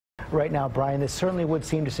right now, Brian, this certainly would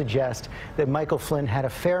seem to suggest that Michael Flynn had a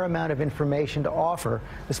fair amount of information to offer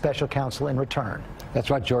the special counsel in return. That's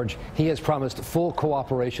right, George. He has promised full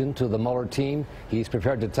cooperation to the Mueller team. He's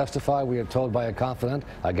prepared to testify, we are told by a confidant,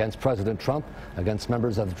 against President Trump, against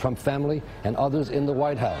members of the Trump family, and others in the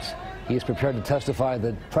White House. He is prepared to testify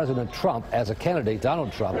that President Trump, as a candidate,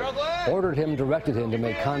 Donald Trump, directed him to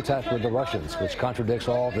make contact with the Russians, which contradicts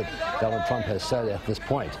all that Donald Trump has said at this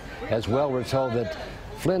point. As well, we're told that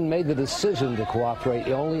Flynn made the decision to cooperate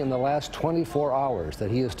only in the last 24 hours,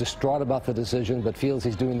 that he is distraught about the decision but feels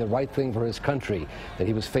he's doing the right thing for his country, that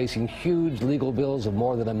he was facing huge legal bills of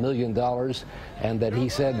more than $1 million, and that he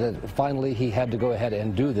said that finally he had to go ahead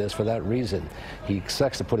and do this for that reason. He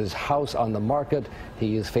expects to put his house on the market.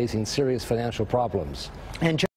 He is facing serious financial problems. And